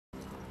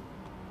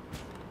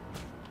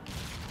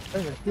I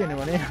don't even see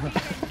anyone here.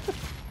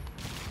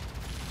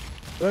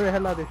 Where the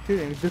hell are they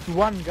shooting? This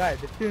one guy.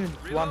 They're shooting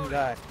this one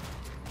guy.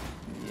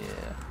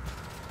 Yeah.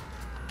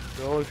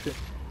 They're all shooting.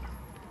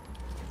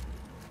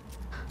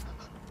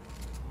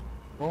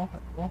 Oh.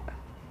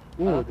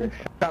 Ooh, the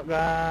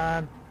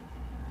shotgun.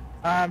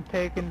 I'm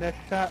taking the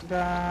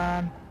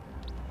shotgun.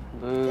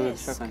 Boo,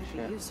 shotgun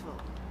shit. Useful.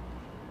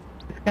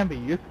 This can be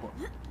useful.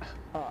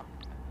 Ah,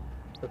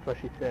 that's what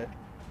she said.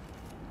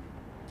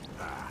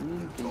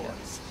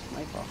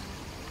 Sniper.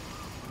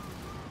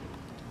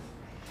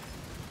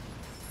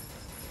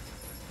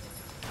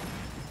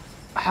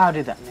 How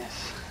did that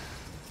miss?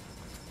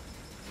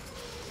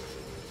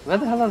 Where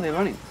the hell are they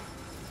running?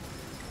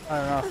 I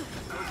don't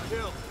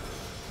know.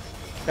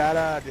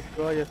 Gotta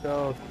destroy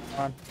yourself.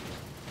 Come on.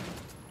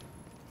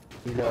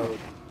 Reload.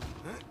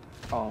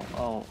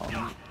 Oh.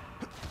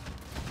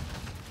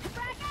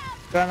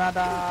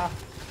 Granada!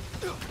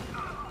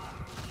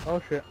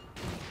 Oh shit.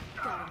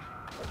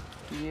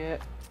 Yeah.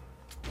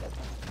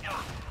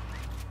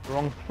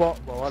 Wrong spot,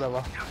 but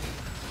whatever.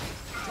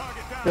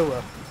 Still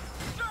work.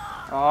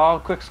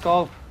 Oh, quick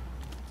scope.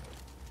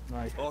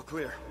 Nice. All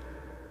clear.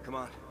 Come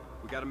on.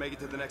 We gotta make it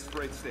to the next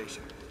freight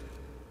station.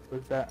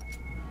 What's that?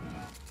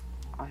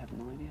 I have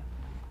no idea.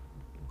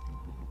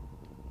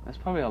 There's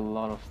probably a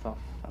lot of stuff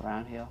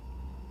around here.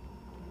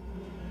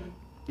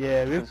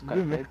 Yeah, we It's quite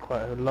missed big.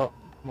 quite a lot,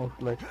 most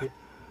likely.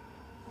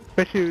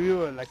 Especially we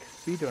were like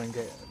speedrunning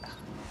it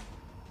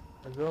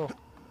as well.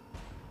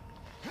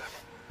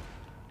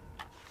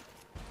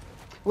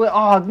 Well,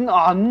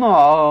 oh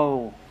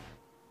no!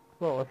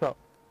 Whoa, what's up?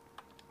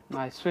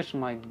 I switched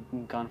my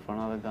gun for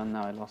another gun,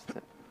 now I lost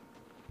it.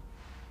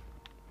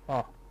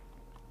 Oh,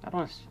 I don't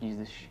want to use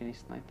this shitty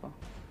sniper.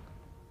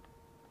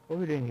 what are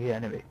we doing here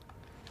anyway?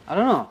 I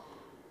don't know.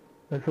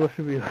 That's supposed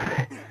to be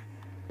like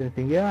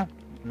anything here?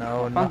 No,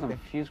 I found nothing. some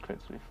fuse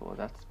crits before,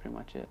 that's pretty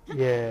much it.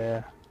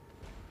 Yeah.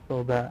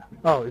 So that.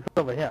 Oh, it's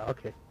over here.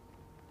 Okay.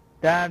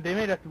 Damn, they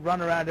made us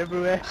run around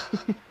everywhere.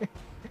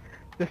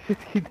 Let's just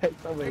keep that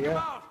over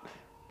here.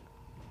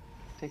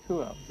 Take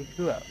who out? Take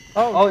who out?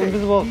 Oh, Oh, shit,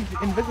 invisible.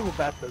 these invisible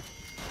bastards.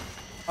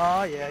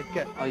 Oh yeah,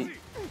 get Oh, you,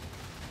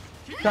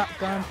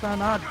 shotgun, son.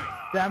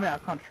 Oh, damn it, I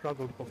can't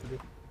struggle properly.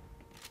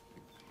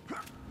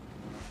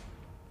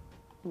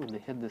 ooh, they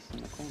hid this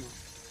in the corner.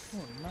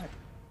 Oh, nice.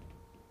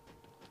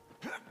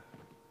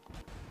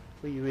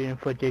 What are you waiting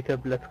for,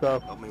 Jacob? Let's go.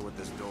 Help me with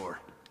this door.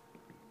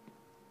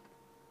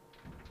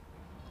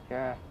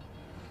 Yeah.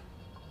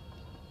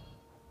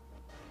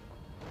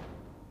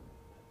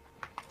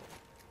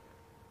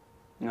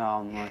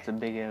 No, no, it's a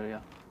big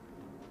area.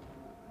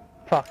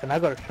 Fuck, and I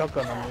got a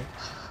shotgun on me.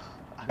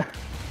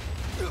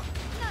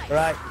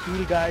 Right,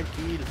 heal guys,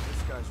 heal.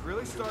 This guy's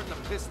really starting to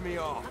piss me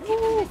off.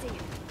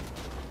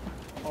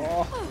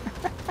 Oh.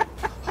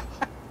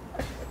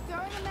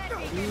 Throwing a med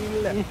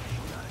beacon. Heal.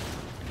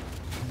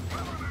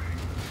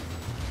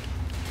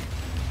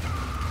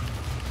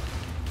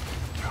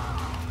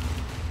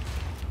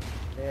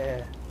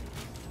 Yeah.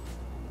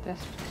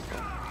 That's pistol.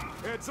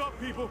 Heads up,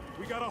 people.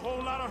 We got a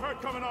whole lot of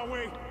hurt coming our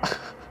way.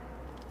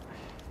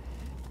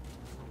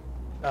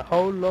 A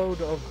whole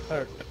load of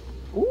hurt.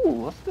 Ooh,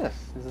 what's this?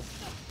 Is this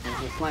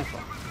a sniper?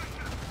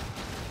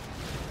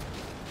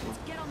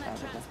 Get on that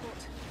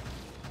transport.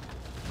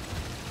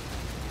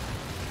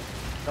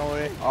 Don't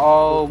worry.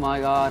 Oh my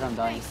god, I'm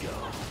dying.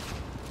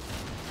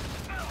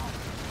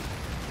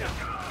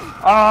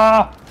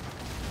 Ah!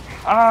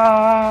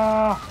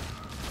 Ah!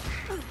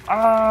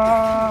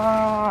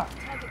 Ah!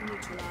 Target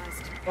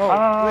neutralized. Oh,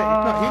 wait,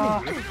 it's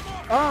not healing you.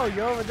 Oh,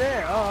 you're over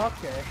there. Oh,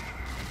 okay.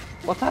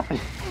 What's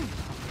happening?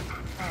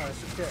 Oh,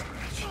 shit.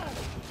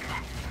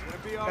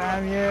 Gonna be all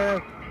Damn right.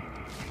 you.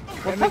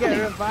 What's Let me get happening?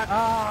 revived.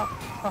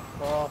 Ah,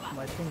 fuck off.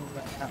 My thing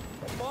went out.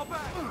 Fall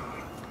back.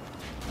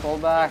 Fall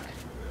back.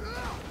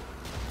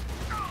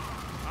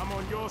 I'm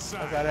on your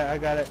side. I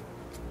got it.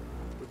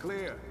 We're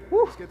clear.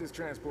 Woo. Let's get this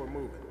transport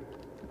moving.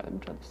 Let me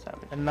try to stab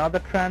it. Another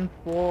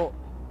transport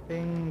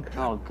thing.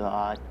 Oh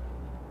god.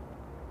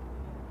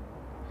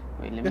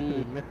 Wait, let This me...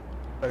 is missed.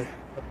 But-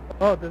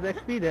 Oh, there's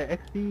XP there.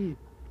 XP.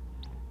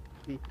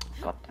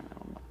 God damn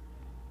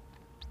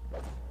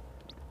it.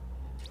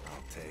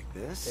 I'll take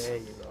this. There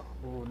you go.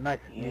 Oh, nice.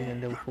 Yeah. Yeah.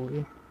 Level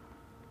 14.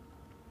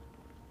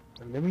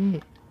 Let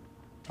me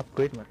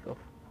upgrade myself.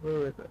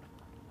 Where is it?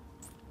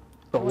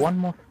 So one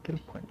more skill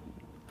point.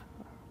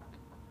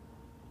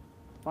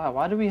 Wow,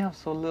 why do we have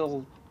so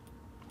little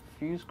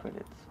fuse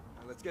credits?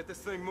 Now let's get this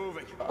thing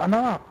moving. Oh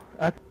no!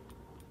 I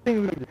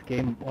think we play this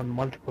game on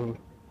multiple,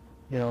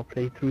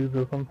 playthroughs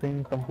or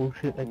something, some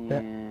bullshit like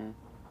that. Yeah.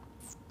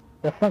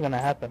 That's not gonna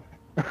happen.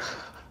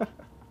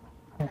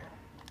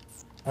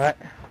 Alright.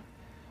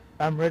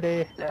 I'm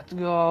ready. Let's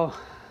go.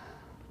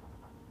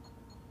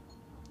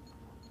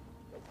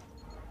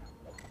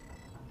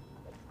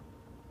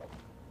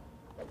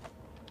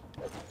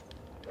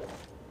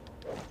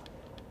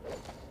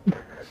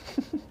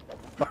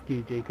 Fuck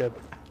you, Jacob.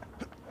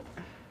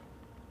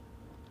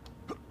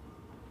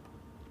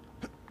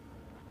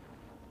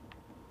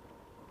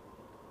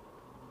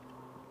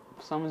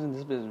 For some reason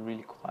this bit is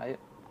really quiet.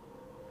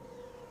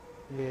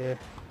 Yeah.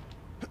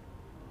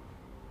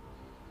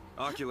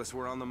 Oculus,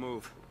 we're on the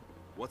move.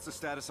 What's the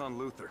status on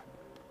Luther?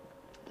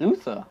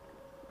 Luther?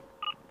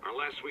 Our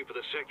last sweep of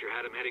the sector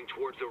had him heading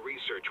towards the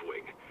research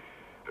wing.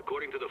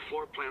 According to the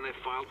floor plan they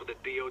filed with the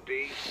DOD,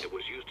 it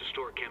was used to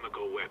store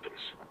chemical weapons.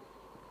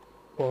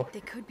 Oh, They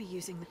could be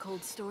using the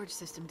cold storage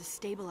system to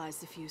stabilize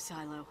the fuse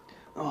silo.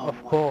 Oh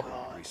of my course.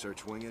 god.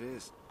 Research wing it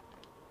is.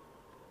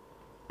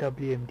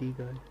 WMD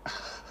guys.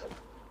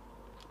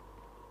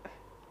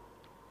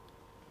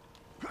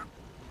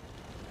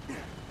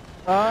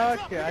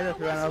 Okay, I just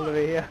ran all the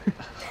way here.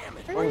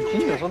 Oh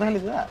Jesus, what the hell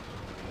is that?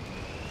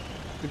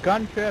 The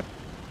gun trip.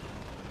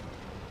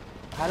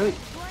 How do we...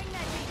 Deploying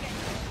that beacon.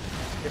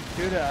 Just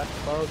shoot it, I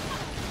suppose.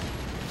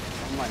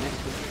 I'm right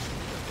next to it.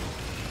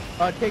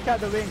 Oh, take out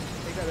the wing.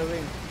 Take out the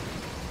wing.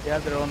 They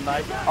have their own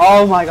light.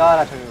 Oh my god,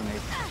 I took a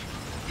grenade.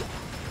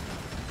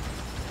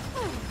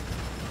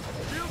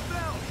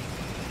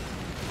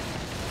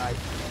 Nice.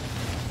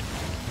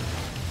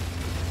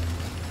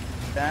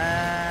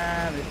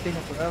 Damn, it's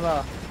taking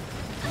forever.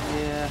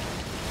 Yeah.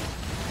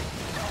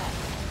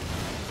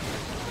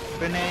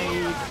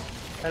 Grenade.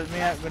 Help me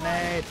out,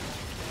 grenade.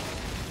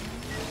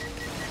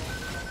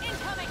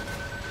 Incoming.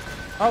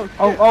 Oh,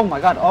 shit. Oh my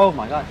god, oh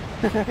my god.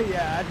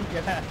 Yeah, I didn't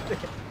get that.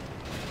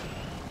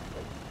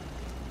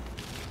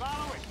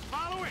 Follow it!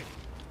 Follow it!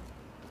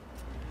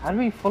 How do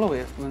we follow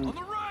it when... On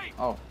the right!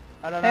 Oh.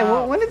 I don't Hey,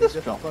 know. when did this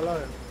Just drop? follow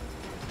him.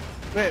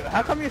 Wait,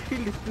 how come your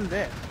shield is still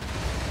there?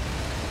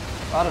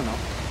 I don't know.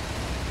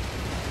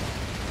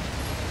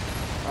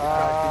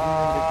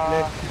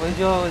 Where's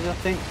your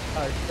thing?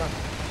 Oh, it's done.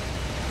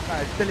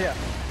 Ah, it's still here.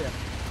 Yeah.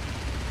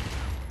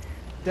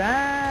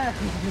 Damn!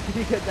 Did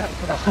you get that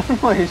from? I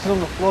don't know, it's on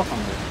the floor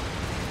somewhere.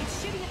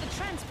 It's shooting at the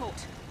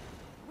transport.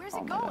 Where's Oh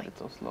it my god, going? it's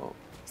so slow.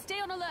 Stay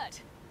on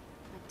alert.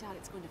 I doubt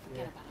it's going to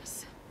forget about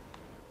us.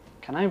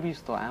 Can I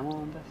restore ammo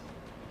on this?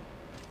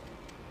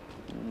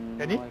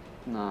 Can you?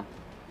 Nah.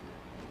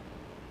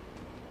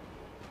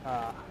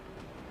 Ah.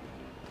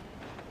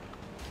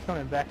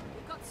 Coming back.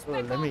 We've got Oh,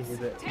 spec let me ops. use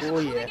it. Take Oh, them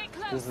when they yeah. get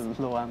close. This is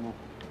low ammo.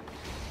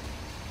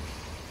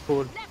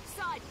 Cool. Left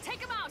side. Take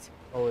him out.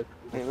 Oh, it's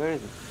Wait, where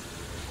is it?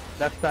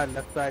 left side,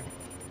 left side.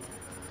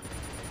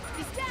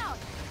 He's down.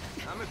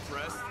 I'm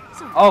impressed.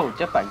 Oh,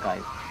 jetpack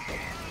guys.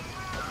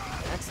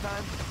 Next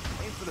time,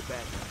 aim for the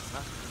bad guys,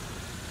 huh?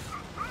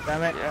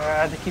 Damn it.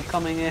 Yeah, they keep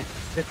coming in.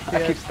 This I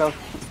shit. keep stuff.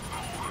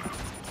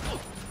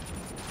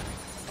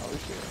 Oh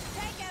shit.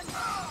 Take him.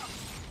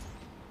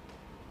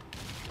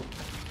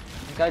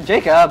 Guy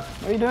Jacob,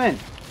 what are you doing?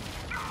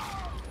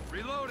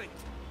 Reloading.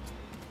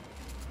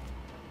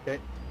 Okay.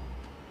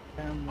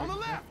 On the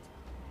left.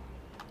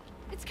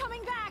 It's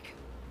coming back.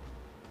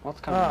 What's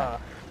coming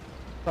back?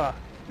 Fuck.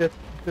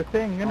 The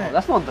thing, innit? Oh,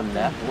 that's not the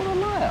left. What a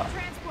liar.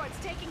 Transport's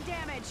taking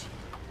damage.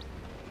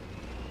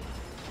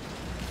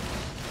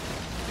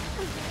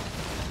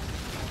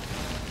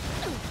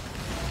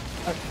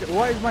 Oh, shit.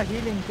 What is my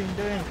healing thing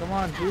doing? Come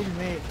on, heal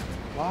me.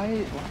 Why?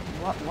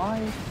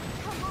 Why?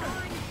 Come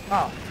on.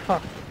 Oh,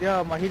 fuck.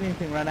 Yo, my healing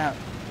thing ran out.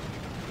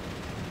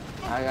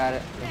 I got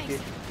it. Thank you.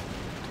 Thanks.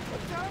 We're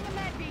throwing a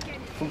med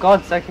beacon. For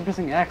God's sake, I keep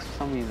pressing X for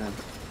some reason.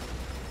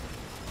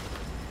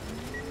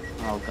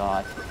 Oh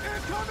God.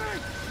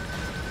 Incoming!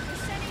 We're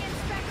sending in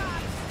spec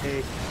ops.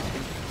 Hey.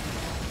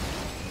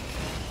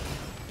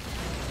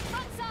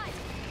 Front side.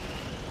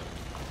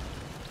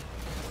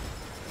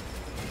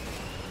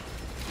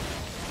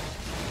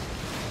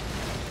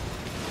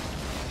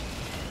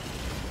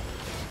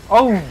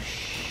 Oh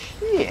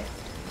shit!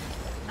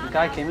 The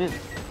guy came in.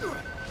 Get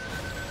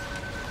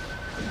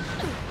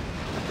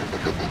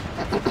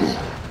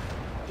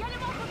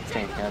him off of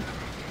Okay, Jacob. good.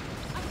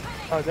 I'm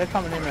coming. Oh, they're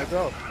coming in as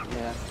well.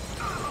 Yeah.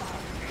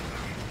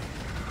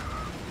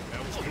 That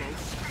was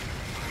close.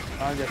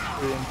 I'll just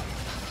scream.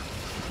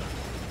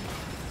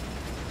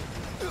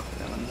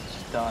 That one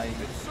just died.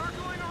 It's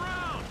circling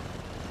around!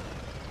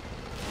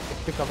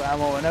 Just pick up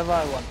ammo whenever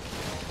I want.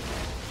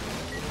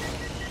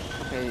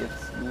 Okay,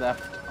 its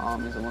left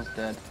arm is almost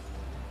dead.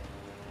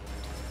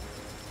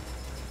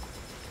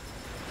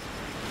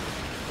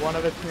 One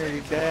of it's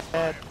nearly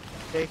dead.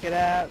 Take it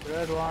out, the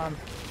red one.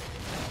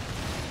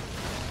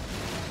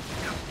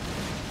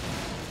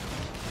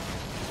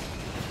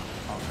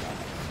 Oh God.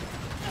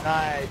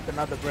 Nice,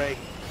 another break.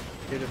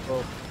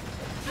 Beautiful.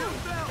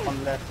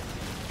 One left.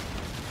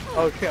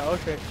 Oh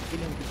shit,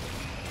 healing.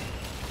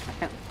 I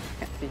can't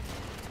see.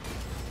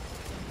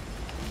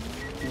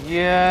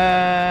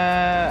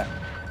 Yeah.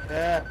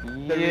 Yeah,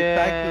 the Yeah.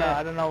 recycler.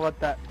 I don't know what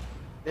that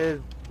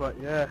is, but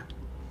yeah.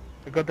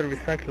 I got the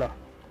recycler.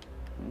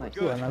 Nice.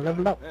 Ooh, and I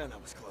leveled up. Man,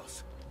 that was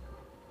close.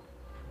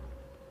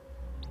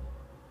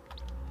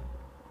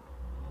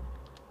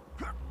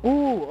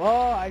 Ooh,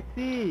 oh, I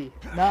see.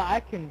 Now I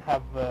can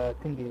have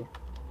thingy.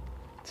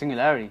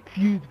 Singularity.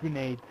 Fuse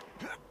grenades.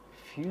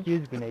 Fuse.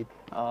 Fuse grenades.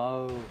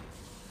 Oh.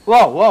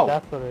 Whoa, whoa.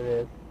 That's what it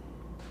is.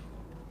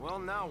 Well,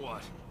 now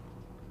what?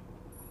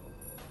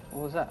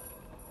 What was that?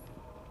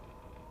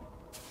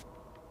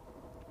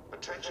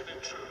 Attention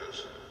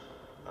intruders.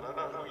 I don't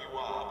know who you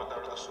are, but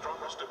there are the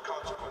strongest of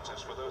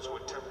consequences for those those who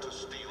attempt to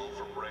steal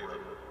from Raven.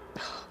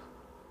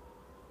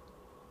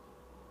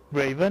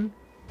 Raven,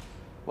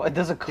 What?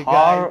 There's a the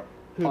car guy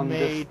who on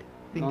made this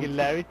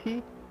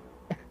Singularity.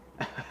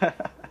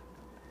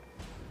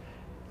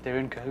 They're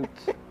in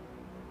cahoots.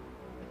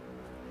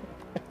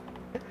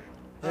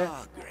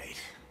 Oh, great.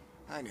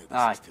 I knew this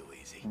Ah, was too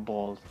easy.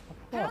 balls.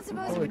 I don't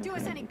suppose it would do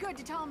us any good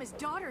to tell him his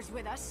daughter's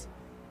with us.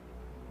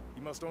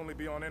 He must only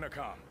be on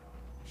intercom.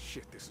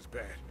 Shit, this is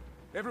bad.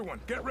 Everyone,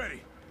 get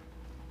ready.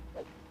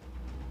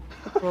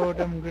 Throw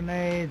them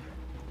grenades.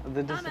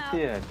 They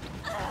disappeared.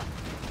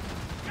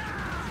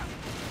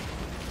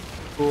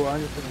 Oh,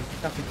 I'm just gonna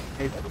stuff in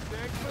grenades.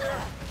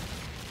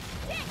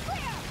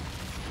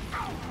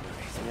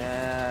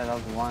 Yeah, that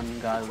was one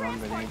guy, one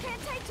Transport grenade.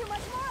 can't take too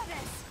much more of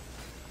this.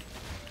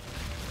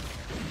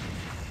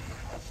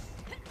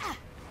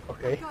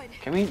 Okay. Good.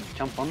 Can we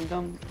jump on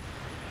them?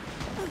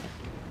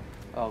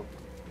 Oh,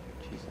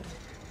 Jesus.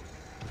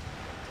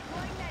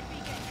 Deploying that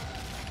beacon.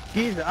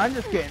 Jesus, I'm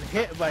just getting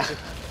hit by this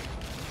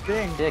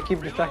thing. Yeah,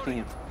 keep distracting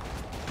him.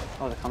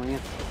 Oh, they're coming in.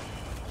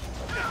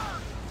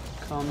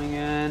 Coming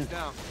in.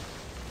 Down.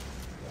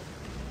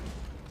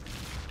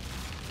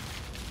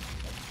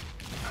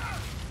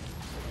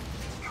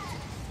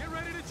 Get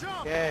ready to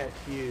jump. Yes,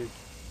 you.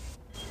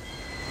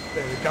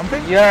 They're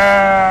jumping?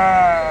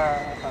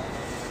 Yeah!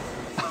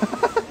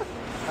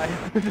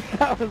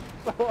 That was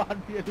so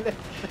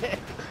unrealistic.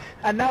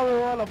 And now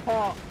we're all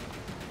apart.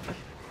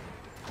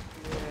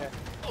 Yeah.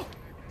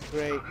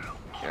 Great.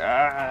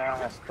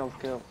 Yeah! Still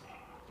kill.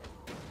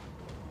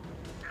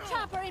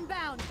 Chopper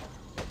inbound.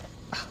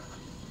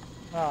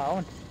 Oh, I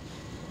want.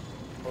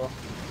 Well,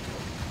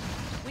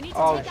 We need to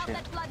Oh, take out shit.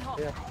 that blood hawk.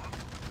 yeah.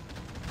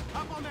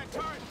 Hop on that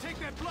turret and take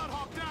that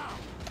Bloodhawk down.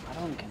 I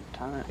don't get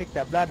turn it. Take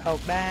that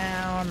Bloodhawk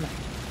down.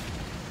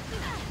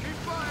 Keep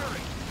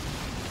firing.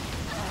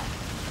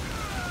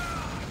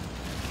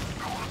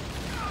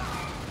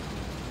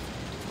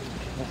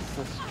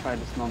 Let's try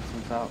this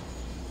nonsense out.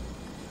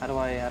 How do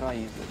I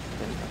use it?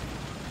 There we go.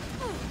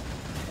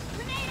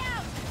 Grenade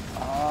out.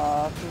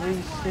 Ah,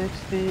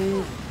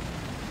 360.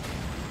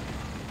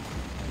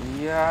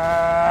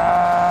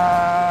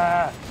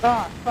 Yeah!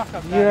 Ah, fuck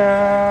up.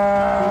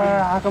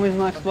 Yeah! How come he's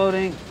not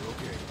exploding?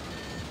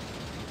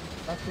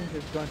 Nothing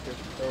is going to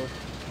explode.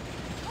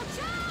 Watch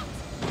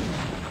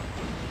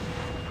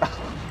out.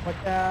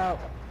 Watch out.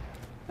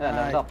 Yeah,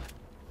 leveled up.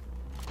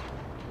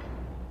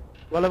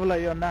 What level are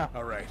you on now?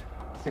 All right,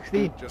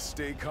 16. just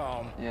stay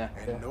calm. Yeah.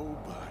 And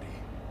nobody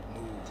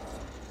move.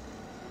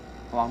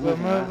 Well, I'm We're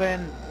moving now.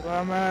 moving.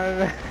 We're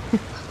moving.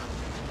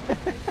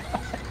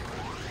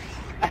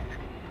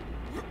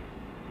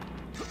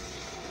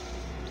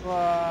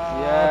 Wow.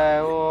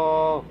 Yeah,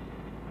 whoa.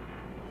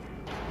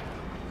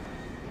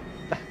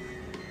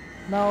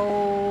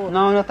 No.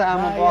 No, not the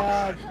ammo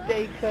box.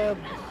 Jacob.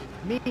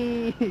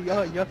 Me.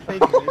 You're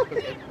saving me.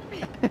 Okay.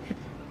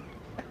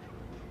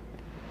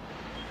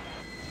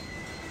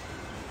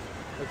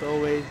 As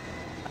always.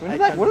 Where did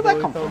that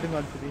come from? Holding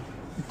on to me.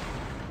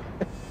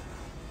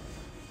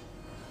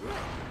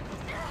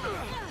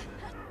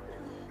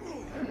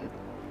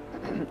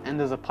 And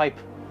there's a pipe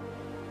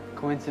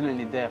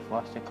coincidentally there for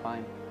us to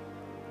climb.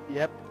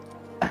 Yep.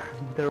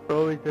 There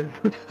always is.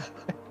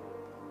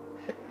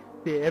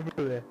 They're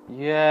everywhere.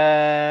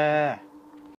 Yeah.